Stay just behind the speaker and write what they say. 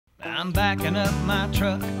I'm backing up my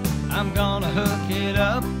truck, I'm gonna hook it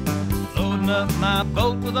up, loading up my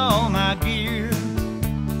boat with all my gear.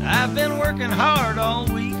 I've been working hard all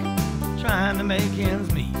week, trying to make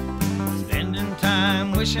ends meet, spending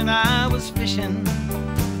time wishing I was fishing.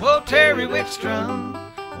 Whoa, Terry Wickstrom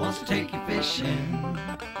wants to take you fishing.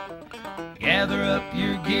 Gather up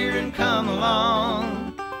your gear and come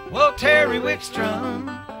along. Whoa, Terry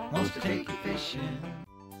Wickstrom wants to take you fishing.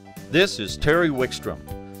 This is Terry Wickstrom.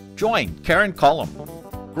 Join Karen Cullum,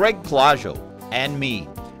 Greg Claudio, and me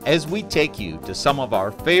as we take you to some of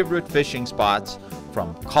our favorite fishing spots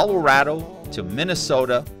from Colorado to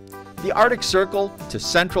Minnesota, the Arctic Circle to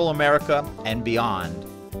Central America and beyond,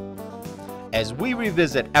 as we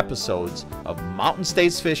revisit episodes of Mountain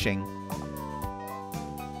States Fishing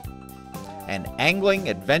and Angling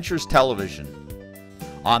Adventures Television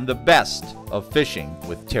on the best of fishing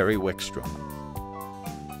with Terry Wickstrom.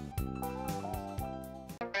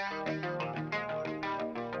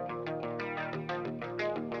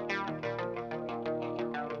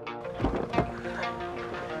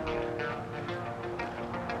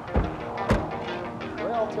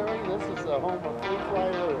 Terry, this is the home of Fleet Fly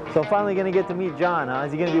Lures. So I'm finally going to get to meet John, huh?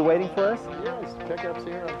 Is he going to be waiting for us? Yes, pickup's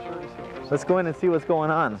here, I'm sure he's here. Let's go in and see what's going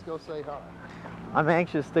on. Let's go say hi. I'm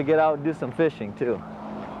anxious to get out and do some fishing too.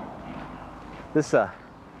 This He's got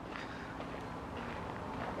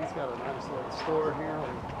a nice little store here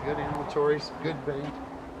with good inventory, some good bait.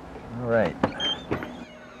 All right.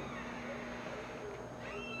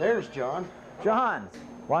 There's John. John!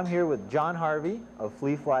 Well, I'm here with John Harvey of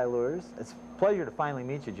Fleet Fly Lures. It's a pleasure to finally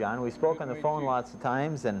meet you, John. We spoke on the phone lots of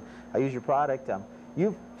times, and I use your product.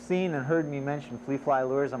 You've seen and heard me mention Fleet Fly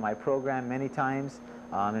Lures on my program many times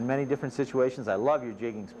in many different situations. I love your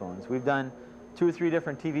jigging spoons. We've done 2 or 3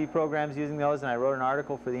 different TV programs using those, and I wrote an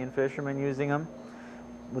article for the In-Fisherman using them.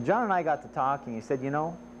 Well, John and I got to talking. He said, you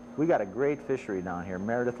know, we got a great fishery down here,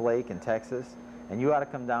 Meredith Lake in Texas, and you ought to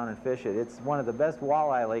come down and fish it. It's one of the best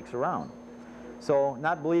walleye lakes around. So,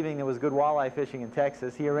 not believing there was good walleye fishing in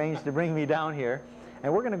Texas, he arranged to bring me down here,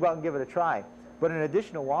 and we're going to go out and give it a try. But in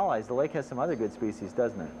addition to walleyes, the lake has some other good species,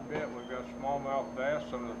 doesn't it? Yeah, we've got smallmouth bass,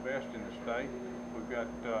 some of the best in the state. We've got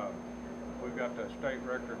the state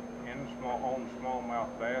record on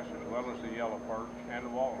smallmouth bass, as well as the yellow perch and the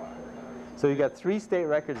walleye. So you got 3 state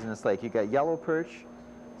records in this lake. You got yellow perch,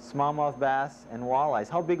 smallmouth bass, and walleyes.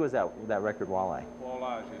 How big was that record walleye?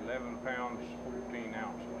 Walleye is 11 pounds, 14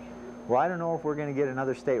 ounces. Well, I don't know if we're going to get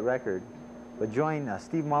another state record, but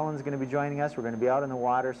Steve Mullen's going to be joining us. We're going to be out in the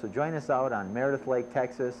water, so join us out on Meredith Lake,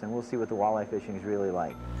 Texas, and we'll see what the walleye fishing is really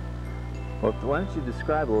like. Well, why don't you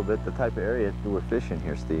describe a little bit the type of area that we're fishing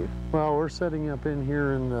here, Steve? Well, we're setting up in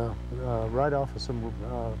here in right off of some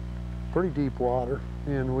pretty deep water,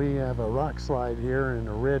 and we have a rock slide here and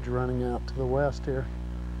a ridge running out to the west here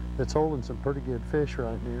that's holding some pretty good fish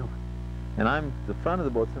right now. And the front of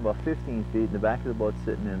the boat's about 15 feet, and the back of the boat's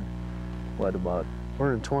sitting in, what, about?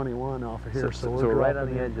 We're in 21 off of here, so we're right on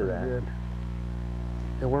dropping the edge of that. good.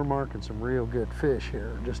 And we're marking some real good fish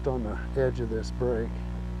here, just on the edge of this break.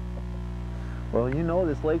 Well, you know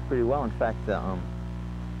this lake pretty well. In fact, John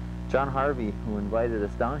Harvey, who invited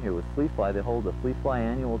us down here with Fleet Fly, they hold a Fleet Fly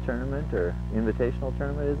annual tournament or invitational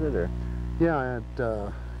tournament, is it? Or? Yeah,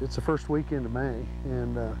 it's the first weekend of May,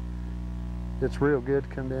 and it's real good to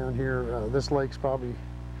come down here. This lake's probably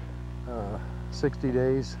 60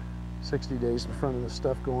 days in front of the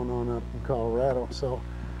stuff going on up in Colorado. So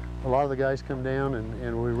a lot of the guys come down,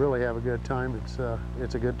 and we really have a good time.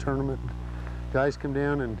 It's a good tournament. Guys come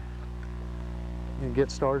down and get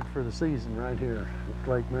started for the season right here at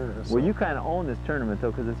Lake Meredith. Well, you kind of own this tournament,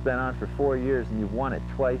 though, because it's been on for 4 years, and you've won it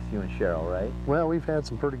twice, you and Cheryl, right? Well, we've had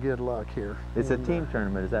some pretty good luck here. It's a team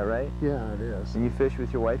tournament, is that right? Yeah, it is. And you fish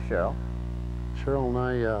with your wife, Cheryl? Cheryl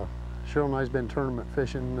and I's been tournament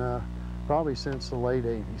fishing probably since the late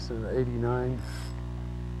 80s, 89.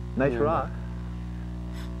 Nice rock.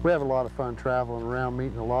 We have a lot of fun traveling around,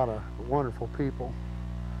 meeting a lot of wonderful people.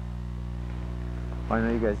 I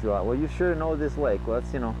know you guys do a lot. Well, you sure know this lake. Well,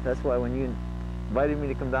 that's why when you invited me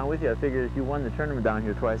to come down with you, I figured if you won the tournament down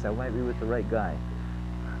here twice, I might be with the right guy.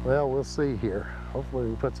 Well, we'll see here. Hopefully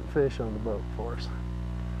we can put some fish on the boat for us.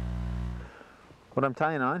 What I'm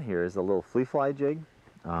tying on here is a little Fleet Fly jig.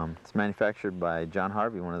 It's manufactured by John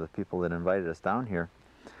Harvey, one of the people that invited us down here.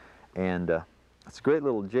 And it's a great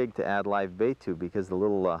little jig to add live bait to, because the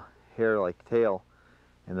little hair-like tail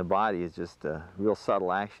and the body is just a real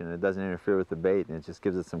subtle action. It doesn't interfere with the bait, and it just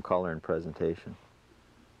gives it some color and presentation.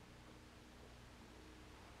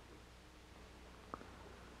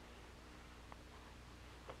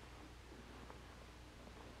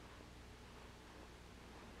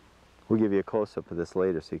 We're give you a close-up of this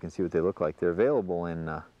later so you can see what they look like. They're available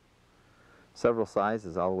in several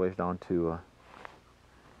sizes, all the way down to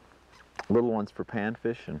little ones for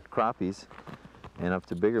panfish and crappies, and up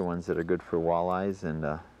to bigger ones that are good for walleyes and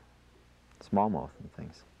smallmouth and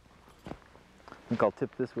things. I think I'll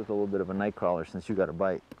tip this with a little bit of a night crawler since you got a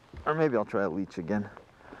bite. Or maybe I'll try a leech again.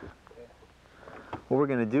 What we're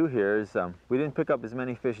going to do here is, we didn't pick up as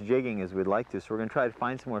many fish jigging as we'd like to, so we're going to try to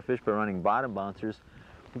find some more fish by running bottom bouncers.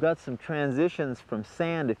 We've got some transitions from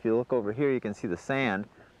sand. If you look over here, you can see the sand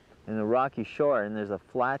and the rocky shore, and there's a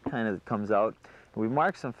flat kind of that comes out. We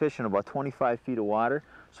marked some fish in about 25 feet of water,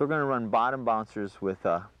 so we're going to run bottom bouncers with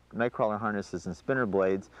nightcrawler harnesses and spinner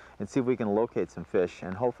blades and see if we can locate some fish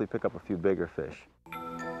and hopefully pick up a few bigger fish.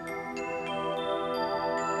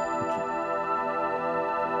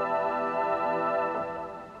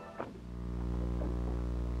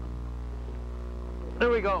 There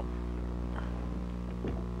we go.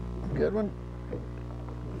 Good one.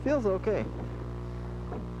 Feels okay.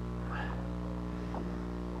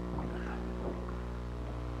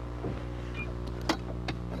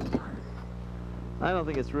 I don't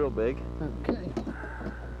think it's real big. Okay.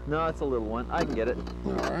 No, it's a little one. I can get it.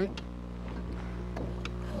 All right.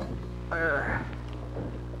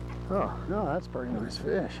 Oh, No, that's a pretty nice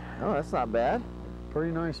fish. oh, that's not bad.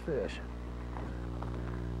 Pretty nice fish.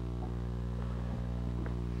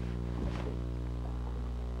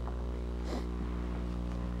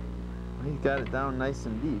 He's got it down nice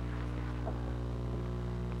and deep.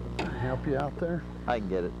 Help you out there? I can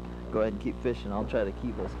get it. Go ahead and keep fishing. I'll try to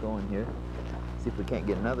keep us going here. See if we can't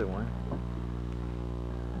get another one.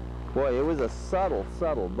 Boy, it was a subtle,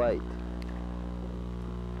 subtle bite.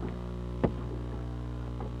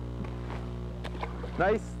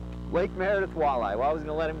 Nice Lake Meredith walleye. Well, I was going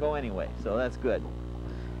to let him go anyway, so that's good.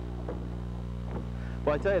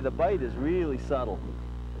 Well, I tell you, the bite is really subtle.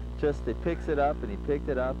 Just, it picks it up, and he picked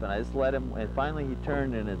it up, and I just let him, and finally he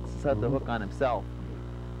turned and it set the hook on himself.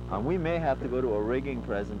 We may have to go to a rigging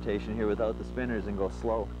presentation here without the spinners and go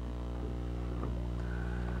slow.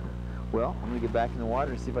 Well, I'm going to get back in the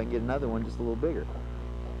water and see if I can get another one just a little bigger.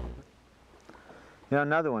 You know,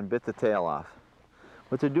 another one bit the tail off.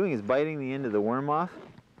 What they're doing is biting the end of the worm off.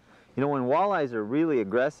 You know, when walleyes are really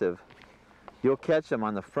aggressive, you'll catch them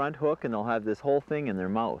on the front hook and they'll have this whole thing in their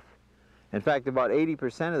mouth. In fact, about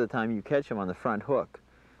 80% of the time you catch them on the front hook.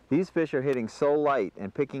 These fish are hitting so light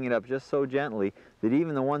and picking it up just so gently that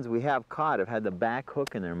even the ones we have caught have had the back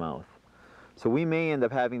hook in their mouth. So we may end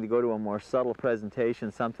up having to go to a more subtle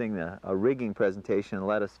presentation, something, a rigging presentation, and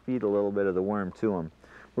let us feed a little bit of the worm to them.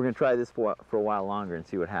 We're going to try this for a while longer and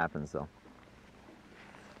see what happens, though.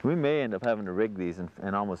 We may end up having to rig these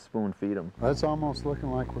and almost spoon feed them. That's almost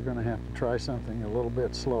looking like we're going to have to try something a little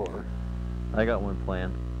bit slower. I got one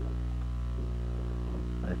planned,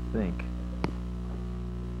 I think.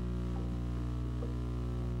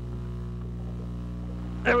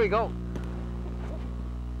 There we go.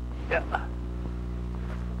 Yeah.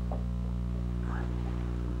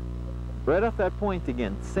 Right off that point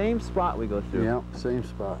again. Same spot we go through. Yeah, same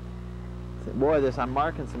spot. Boy, I'm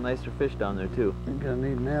marking some nicer fish down there too. You're gonna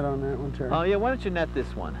need a net on that one, Terry. Oh yeah, why don't you net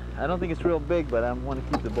this one? I don't think it's real big, but I want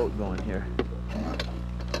to keep the boat going here.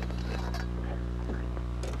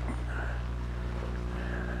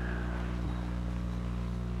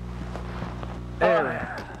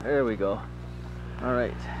 There we go. All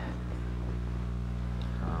right.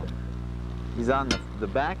 He's on the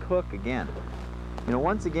back hook again. You know,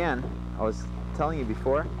 once again, I was telling you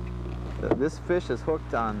before, this fish is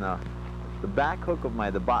hooked on the back hook of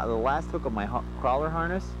the last hook of my crawler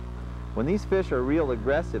harness. When these fish are real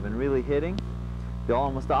aggressive and really hitting, they'll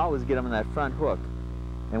almost always get them on that front hook.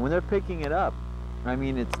 And when they're picking it up, I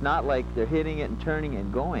mean, it's not like they're hitting it and turning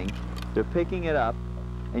and going. They're picking it up,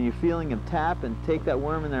 and you're feeling them tap and take that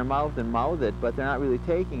worm in their mouth and mouth it, but they're not really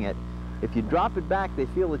taking it. If you drop it back, they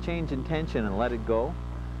feel the change in tension and let it go.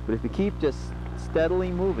 But if you keep just steadily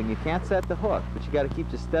moving, you can't set the hook, but you got to keep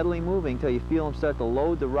just steadily moving until you feel them start to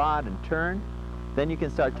load the rod and turn. Then you can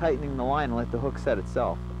start tightening the line and let the hook set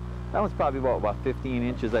itself. That one's probably about 15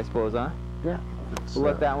 inches, I suppose, huh? Yeah. We'll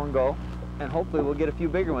let that one go, and hopefully we'll get a few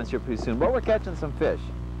bigger ones here pretty soon. But we're catching some fish.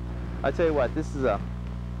 I tell you what, this is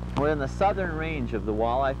we're in the southern range of the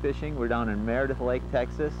walleye fishing. We're down in Meredith Lake,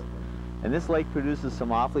 Texas, and this lake produces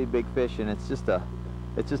some awfully big fish, and it's just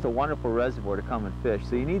a wonderful reservoir to come and fish.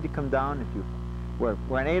 So you need to come down. We're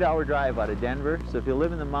an 8-hour drive out of Denver, so if you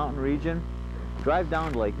live in the mountain region, drive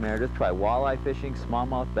down to Lake Meredith, try walleye fishing,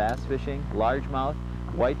 smallmouth bass fishing, largemouth,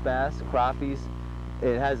 white bass, crappies.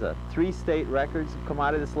 It has 3 state records come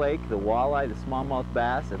out of this lake: the walleye, the smallmouth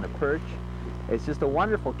bass, and the perch. It's just a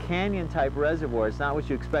wonderful canyon type reservoir. It's not what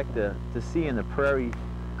you expect to see in the prairie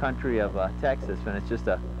country of Texas, and it's just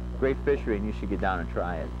a great fishery, and you should get down and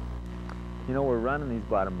try it. You know, we're running these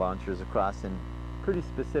bottom bouncers across in pretty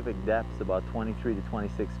specific depths, about 23 to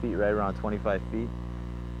 26 feet, right around 25 feet.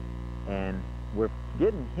 And we're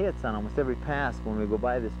getting hits on almost every pass when we go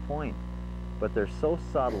by this point, but they're so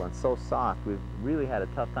subtle and so soft, we've really had a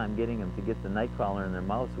tough time getting them to get the night crawler in their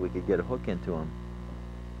mouth so we could get a hook into them.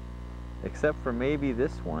 Except for maybe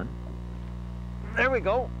this one. There we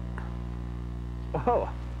go. Whoa.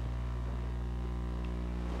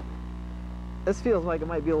 This feels like it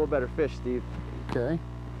might be a little better fish, Steve. Okay.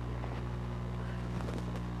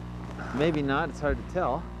 Maybe not, it's hard to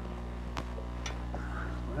tell.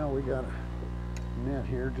 Well, we got a net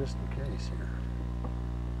here just in case here.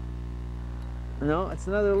 No, it's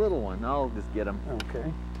another little one. I'll just get him.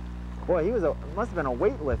 Okay. Boy, he must have been a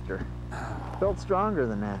weightlifter. Felt stronger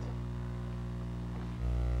than that.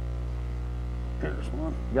 There's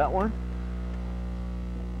one. Got one?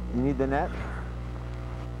 You need the net?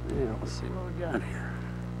 Yeah, let's see what we got here.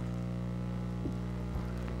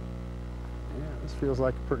 Yeah, this feels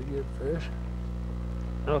like a pretty good fish.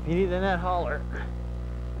 Oh, if you need the net, holler.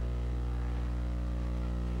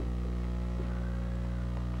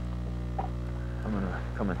 I'm gonna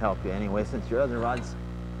come and help you anyway, since your other rod's...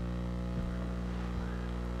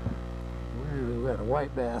 We've got a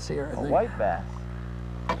white bass here, I think. A white bass.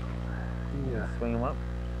 Yeah. Swing him up.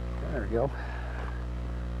 There we go.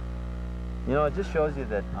 You know, it just shows you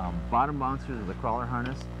that bottom bouncers of the crawler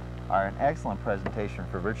harness are an excellent presentation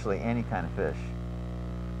for virtually any kind of fish.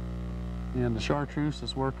 And the chartreuse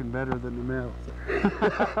is working better than the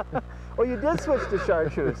mouth. Oh, you did switch to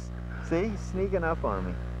chartreuse. See, he's sneaking up on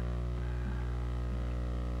me.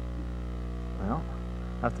 Well,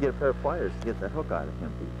 I have to get a pair of pliers to get that hook out of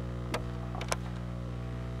him.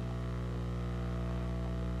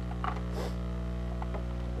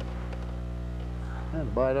 I had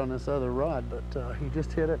a bite on this other rod, but he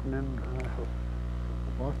just hit it and then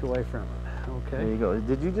walked away from it. Okay. There you go.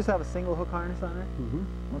 Did you just have a single hook harness on there?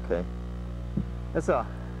 Mm-hmm. Okay. That's a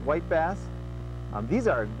white bass. These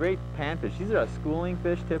are great panfish. These are a schooling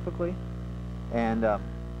fish typically, and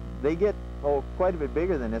they get quite a bit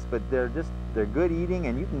bigger than this, but they're good eating,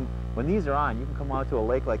 and you can, when these are on, you can come out to a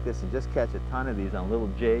lake like this and just catch a ton of these on little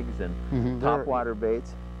jigs and topwater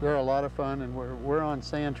baits. They're a lot of fun, and we're on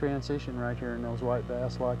sand transition right here, and those white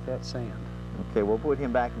bass like that sand. Okay, we'll put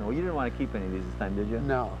him back in the water. You didn't want to keep any of these this time, did you?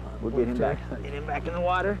 No. We'll get him back in the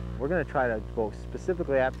water. We're going to try to go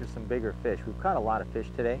specifically after some bigger fish. We've caught a lot of fish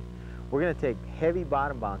today. We're going to take heavy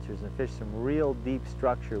bottom bouncers and fish some real deep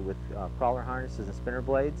structure with crawler harnesses and spinner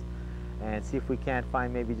blades, and see if we can't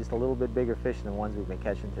find maybe just a little bit bigger fish than the ones we've been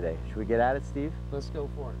catching today. Should we get at it, Steve? Let's go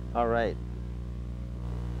for it. All right.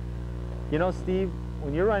 You know, Steve,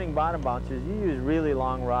 when you're running bottom bouncers, you use really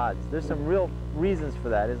long rods. There's some real reasons for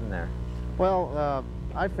that, isn't there? Well,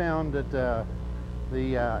 I found that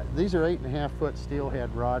these are 8.5-foot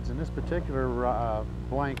steelhead rods, and this particular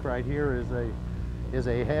blank right here is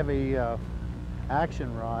a heavy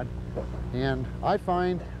action rod, and I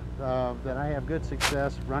find that I have good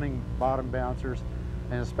success running bottom bouncers,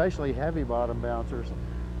 and especially heavy bottom bouncers,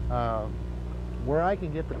 where I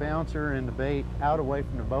can get the bouncer and the bait out away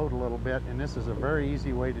from the boat a little bit, and this is a very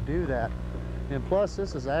easy way to do that. And plus,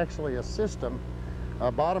 this is actually a system,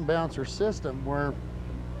 a bottom bouncer system, where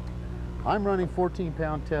I'm running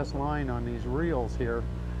 14-pound test line on these reels here,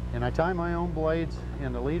 and I tie my own blades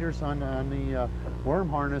and the leaders on the worm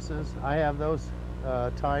harnesses. I have those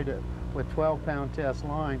tied with 12-pound test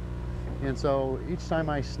line, and so each time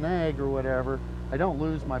I snag or whatever, I don't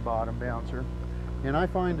lose my bottom bouncer. And I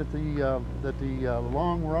find that the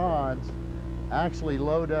long rods actually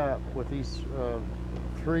load up with these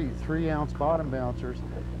 3-ounce bottom bouncers,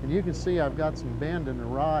 and you can see I've got some bend in the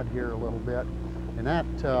rod here a little bit, and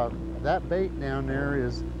that bait down there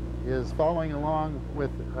is following along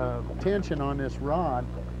with tension on this rod,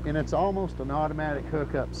 and it's almost an automatic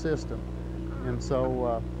hookup system. And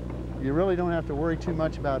so you really don't have to worry too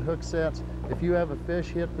much about hook sets. If you have a fish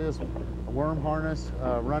hit this worm harness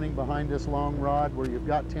running behind this long rod where you've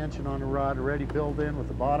got tension on the rod already built in with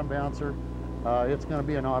the bottom bouncer, it's going to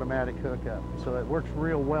be an automatic hookup. So it works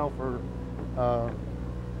real well for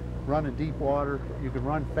running deep water. You can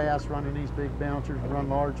run fast running these big bouncers, run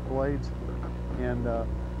large blades, and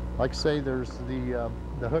like I say, there's the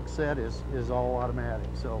hook set is all automatic.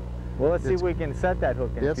 So well, let's see if we can set that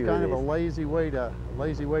hook in. It's kind of a lazy way to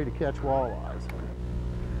catch walleyes.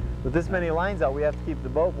 With this many lines out, we have to keep the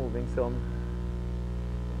boat moving. So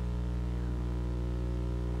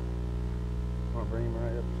I'll bring him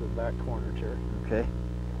right up to the back corner chair. Okay.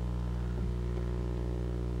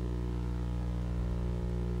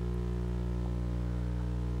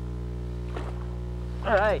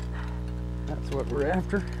 All right. That's what we're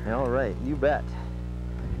after. All right, you bet.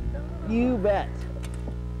 You bet.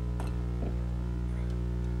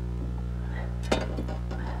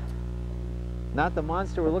 Not the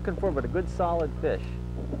monster we're looking for, but a good solid fish.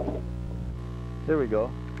 There we go.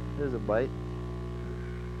 There's a bite.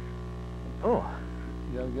 Oh.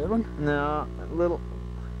 You got a good one? No, little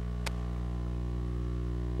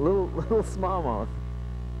smallmouth.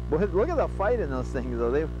 Boy, look at the fight in those things,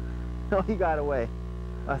 though. No, he got away.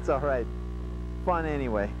 That's all right. Fun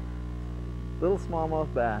anyway. Little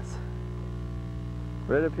smallmouth bass.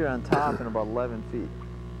 Right up here on top and about 11 feet.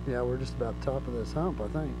 Yeah, we're just about top of this hump, I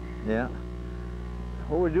think. Yeah.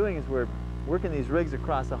 What we're doing is we're working these rigs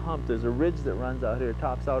across a hump. There's a ridge that runs out here,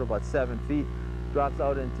 tops out about 7 feet, drops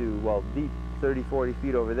out into, well, deep 30, 40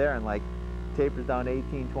 feet over there, and like tapers down to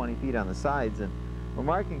 18, 20 feet on the sides. And we're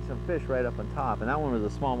marking some fish right up on top. And that one was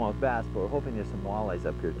a smallmouth bass, but we're hoping there's some walleyes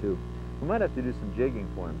up here too. We might have to do some jigging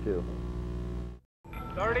for him too.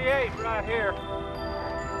 38 right here.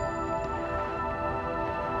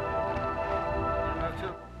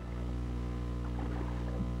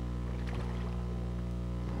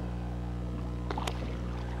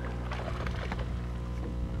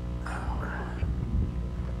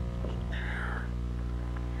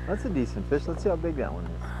 That's a decent fish. Let's see how big that one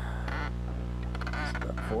is. It's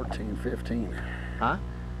about 14, 15. Huh?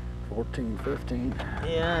 14, 15.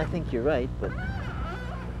 Yeah, I think you're right, but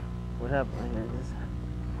what happened? Here it is.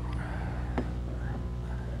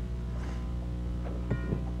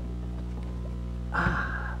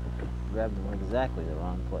 Grabbed him in exactly the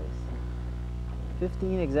wrong place.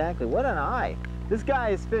 15 exactly. What an eye. This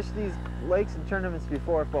guy has fished these lakes and tournaments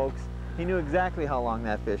before, folks. He knew exactly how long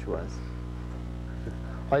that fish was.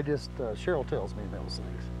 I just, Cheryl tells me those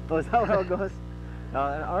things. Oh, is that how it goes?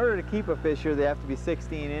 Now, in order to keep a fish here, they have to be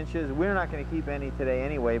 16 inches. We're not going to keep any today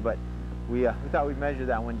anyway, but we thought we'd measure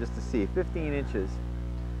that one just to see. 15 inches.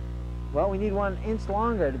 Well, we need 1 inch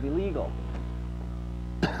longer to be legal.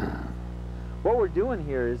 What we're doing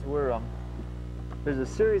here is there's a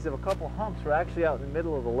series of a couple humps. We're actually out in the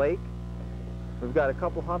middle of the lake. We've got a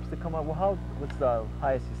couple humps to come up. Well, what's the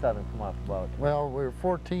highest you saw them come up about? Well, we're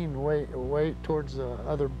 14 way towards the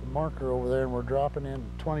other marker over there, and we're dropping in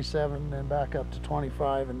 27, then back up to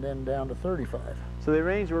 25, and then down to 35. So we're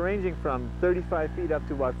ranging from 35 feet up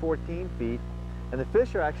to about 14 feet, and the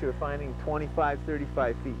fish are actually, we're finding 25,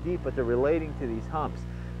 35 feet deep, but they're relating to these humps.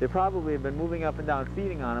 They probably have been moving up and down,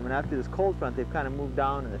 feeding on them, and after this cold front, they've kind of moved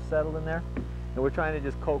down and they're settled in there, and we're trying to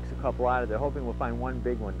just coax a couple out of there, hoping we'll find one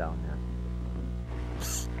big one down there.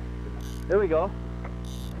 There we go.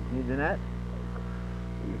 Need the net?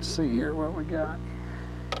 Let's see here what we got.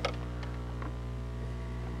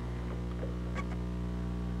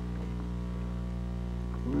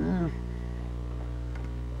 Well,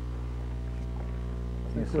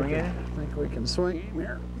 Can you swing it? I think we can swing him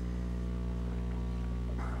here.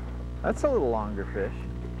 That's a little longer fish.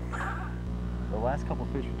 The last couple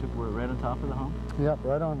fish we took were right on top of the hump? Yep,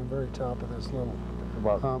 right on the very top of this little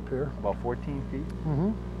hump here. About 14 feet?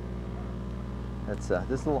 Mm-hmm. That's,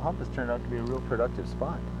 this little hump has turned out to be a real productive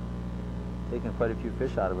spot. Taken quite a few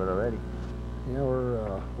fish out of it already. Yeah,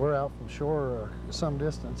 we're out from shore some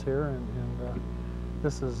distance here, and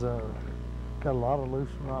this has got a lot of loose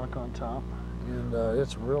rock on top, and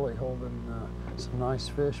it's really holding some nice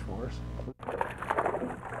fish for us.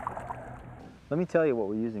 Let me tell you what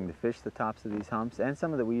we're using to fish the tops of these humps, and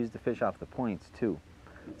some of that we use to fish off the points too.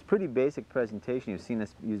 It's a pretty basic presentation. You've seen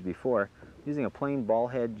us use before. Using a plain ball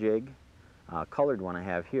head jig, colored one I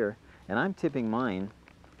have here, and I'm tipping mine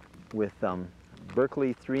with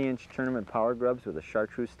Berkley 3-inch tournament power grubs with a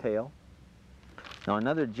chartreuse tail. Now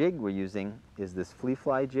another jig we're using is this flea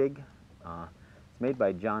fly jig. It's made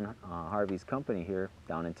by John Harvey's company here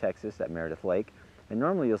down in Texas at Meredith Lake. And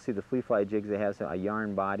normally you'll see the flea fly jigs, they have a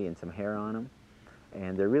yarn body and some hair on them.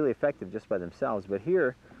 And they're really effective just by themselves. But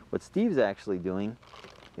here, what Steve's actually doing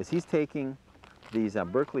is he's taking these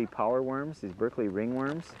Berkley power worms, these Berkley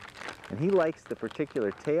ringworms, and he likes the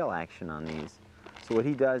particular tail action on these. So what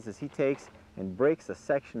he does is he takes and breaks a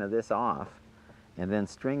section of this off and then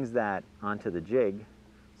strings that onto the jig,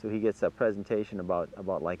 so he gets a presentation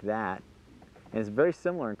about like that. And it's very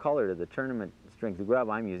similar in color to the tournament string. The grub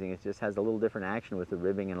I'm using, it just has a little different action with the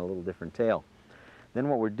ribbing and a little different tail. Then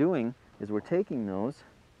what we're doing is we're taking those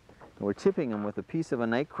and we're tipping them with a piece of a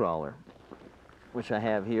night crawler, which I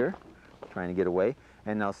have here, trying to get away.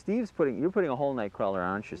 And now Steve's you're putting a whole night crawler,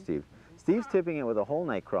 aren't you, Steve? Steve's tipping it with a whole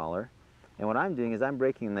night crawler, and what I'm doing is I'm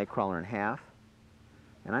breaking the night crawler in half,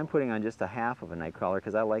 and I'm putting on just a half of a night crawler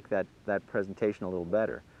because I like that presentation a little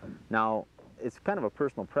better. Now, it's kind of a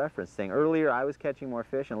personal preference thing. Earlier I was catching more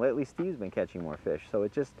fish, and lately Steve's been catching more fish. So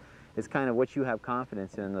it's kind of what you have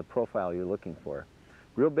confidence in, the profile you're looking for.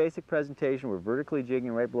 Real basic presentation. We're vertically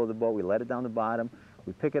jigging right below the boat. We let it down the bottom.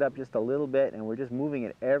 We pick it up just a little bit, and we're just moving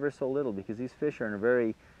it ever so little because these fish are in a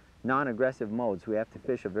very non-aggressive mode, so we have to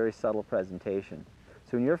fish a very subtle presentation.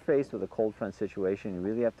 So when you're faced with a cold front situation, you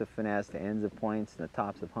really have to finesse the ends of points and the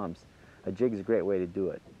tops of humps. A jig is a great way to do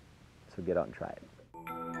it. So get out and try it.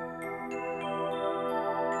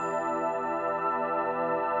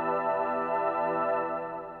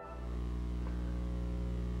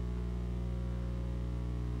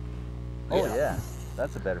 Oh yeah,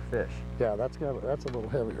 that's a better fish. Yeah, that's a little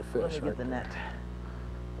heavier fish. Let me get the net.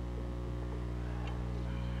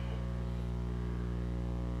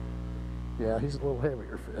 Yeah, he's a little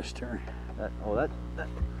heavier fish, Terry. All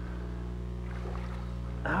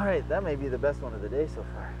right, that may be the best one of the day so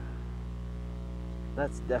far.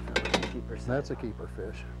 That's definitely a keeper size. That's a keeper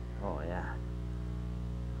fish. Oh yeah.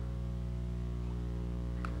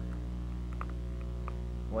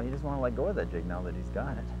 Well, he doesn't want to let go of that jig now that he's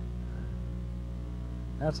got it.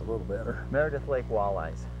 That's a little better. Meredith Lake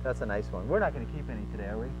walleyes. That's a nice one. We're not going to keep any today,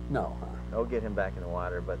 are we? No. I'll get him back in the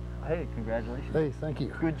water, but hey, congratulations. Hey, thank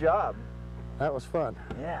you. Good job. That was fun.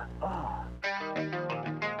 Yeah. Oh.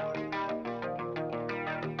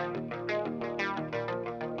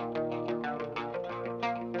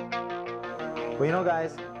 Well, you know,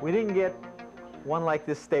 guys, we didn't get one like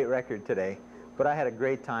this state record today, but I had a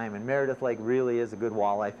great time, and Meredith Lake really is a good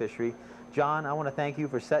walleye fishery. John, I want to thank you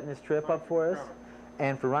for setting this trip up for us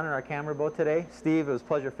and for running our camera boat today. Steve, it was a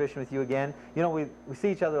pleasure fishing with you again. You know, we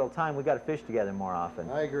see each other all the time. We've got to fish together more often.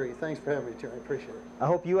 I agree. Thanks for having me, Terry. I appreciate it. I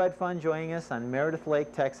hope you had fun joining us on Meredith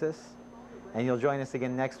Lake, Texas, and you'll join us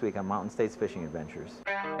again next week on Mountain States Fishing Adventures.